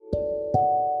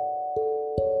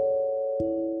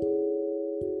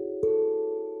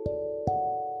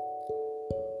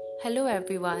Hello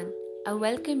everyone. I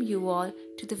welcome you all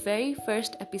to the very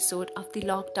first episode of the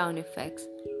Lockdown Effects.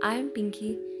 I am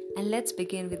Pinky and let's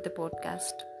begin with the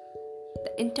podcast.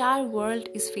 The entire world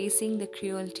is facing the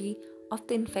cruelty of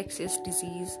the infectious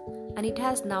disease and it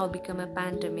has now become a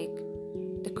pandemic.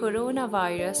 The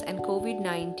coronavirus and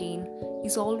COVID-19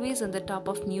 is always on the top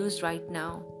of news right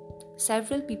now.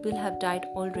 Several people have died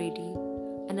already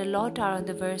and a lot are on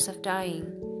the verge of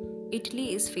dying.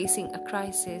 Italy is facing a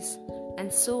crisis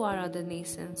and so are other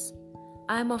nations.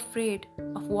 I am afraid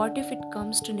of what if it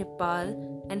comes to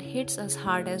Nepal and hits us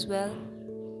hard as well.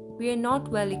 We are not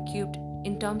well equipped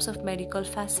in terms of medical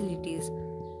facilities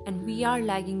and we are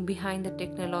lagging behind the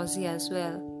technology as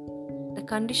well. The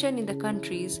condition in the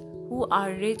countries who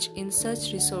are rich in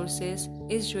such resources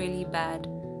is really bad.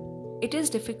 It is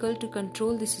difficult to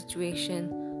control the situation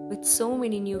with so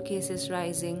many new cases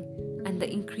rising and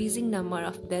the increasing number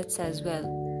of deaths as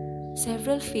well.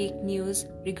 Several fake news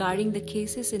regarding the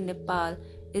cases in Nepal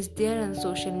is there on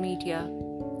social media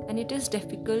and it is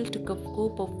difficult to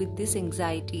cope up with this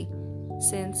anxiety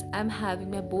since I'm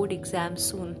having my board exam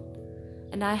soon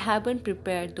and I haven't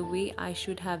prepared the way I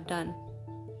should have done.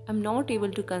 I'm not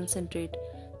able to concentrate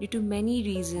due to many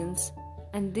reasons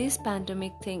and this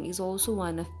pandemic thing is also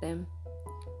one of them.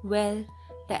 Well,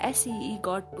 the SEE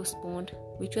got postponed,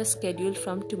 which was scheduled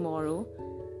from tomorrow,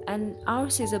 and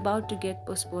ours is about to get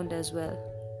postponed as well.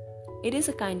 It is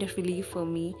a kind of relief for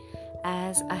me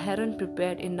as I hadn't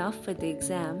prepared enough for the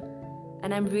exam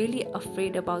and I'm really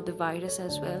afraid about the virus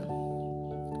as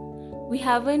well. We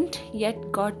haven't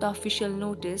yet got the official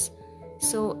notice,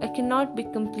 so I cannot be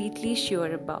completely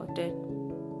sure about it.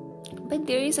 But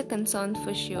there is a concern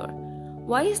for sure.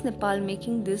 Why is Nepal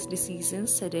making this decision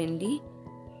suddenly?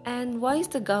 And why is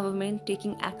the government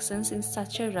taking actions in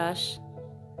such a rush?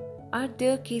 Are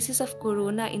there cases of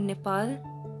corona in Nepal?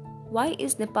 Why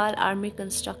is Nepal army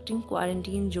constructing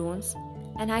quarantine zones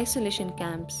and isolation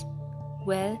camps?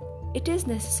 Well, it is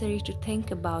necessary to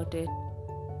think about it.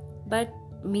 But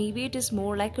maybe it is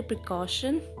more like a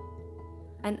precaution?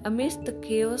 And amidst the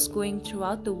chaos going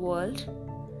throughout the world,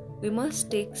 we must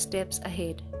take steps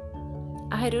ahead.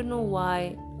 I don't know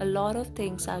why a lot of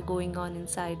things are going on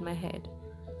inside my head.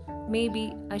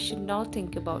 Maybe I should not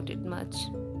think about it much.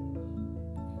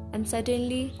 And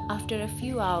suddenly, after a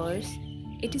few hours,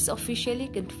 it is officially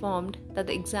confirmed that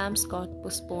the exams got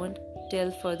postponed till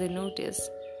further notice.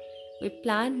 We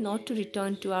planned not to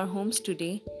return to our homes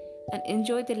today and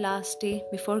enjoy the last day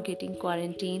before getting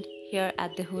quarantined here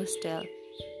at the hostel.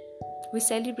 We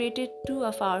celebrated two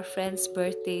of our friends'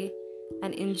 birthday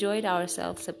and enjoyed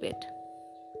ourselves a bit.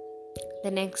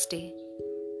 The next day.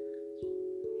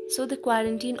 So the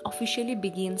quarantine officially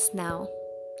begins now.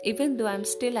 Even though I'm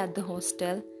still at the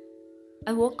hostel,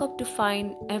 I woke up to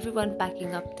find everyone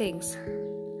packing up things.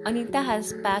 Anita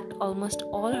has packed almost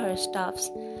all her stuffs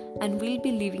and will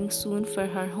be leaving soon for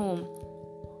her home.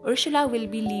 Ursula will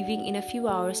be leaving in a few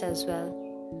hours as well.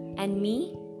 And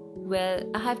me? Well,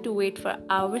 I have to wait for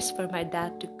hours for my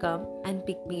dad to come and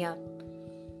pick me up.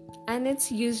 And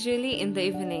it's usually in the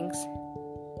evenings.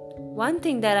 One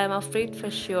thing that I'm afraid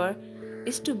for sure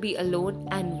is to be alone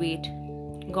and wait.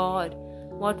 God,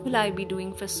 what will I be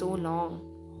doing for so long?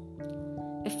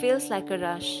 It feels like a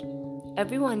rush.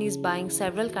 Everyone is buying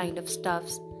several kind of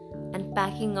stuffs and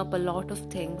packing up a lot of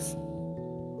things.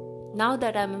 Now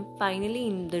that I'm finally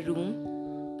in the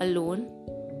room, alone,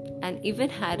 and even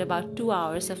had about 2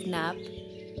 hours of nap,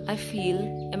 I feel,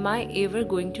 am I ever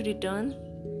going to return?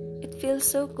 It feels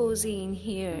so cozy in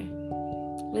here.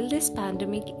 Will this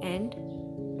pandemic end?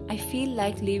 I feel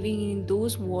like living in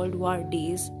those World War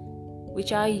days,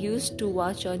 which I used to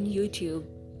watch on YouTube.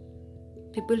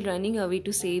 People running away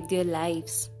to save their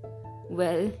lives.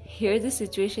 Well, here the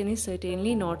situation is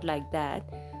certainly not like that,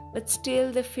 but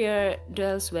still the fear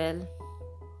dwells well.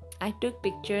 I took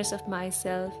pictures of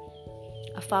myself,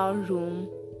 of our room,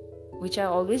 which I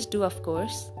always do of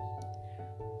course,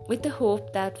 with the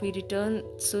hope that we return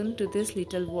soon to this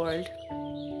little world.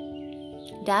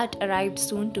 Dad arrived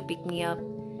soon to pick me up.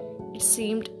 It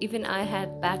seemed even I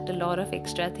had packed a lot of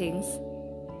extra things.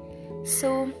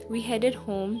 So we headed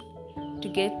home to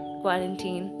get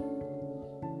quarantined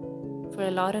for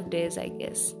a lot of days, I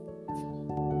guess.